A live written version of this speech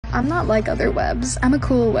I'm not like other webs. I'm a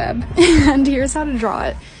cool web. And here's how to draw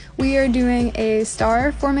it. We are doing a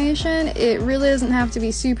star formation. It really doesn't have to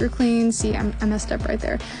be super clean. See, I messed up right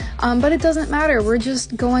there. But it doesn't matter. We're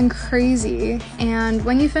just going crazy. And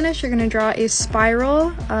when you finish, you're gonna draw a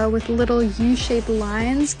spiral with little U-shaped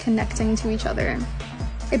lines connecting to each other.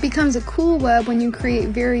 It becomes a cool web when you create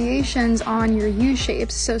variations on your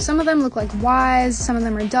U-shapes. So some of them look like Ys, some of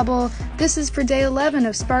them are double. This is for day 11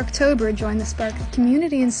 of Sparktober. Join the Spark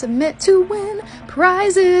community and submit to win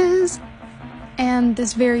prizes. And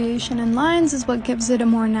this variation in lines is what gives it a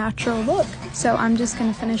more natural look. So I'm just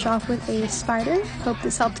gonna finish off with a spider. Hope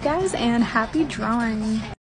this helped, guys, and happy drawing.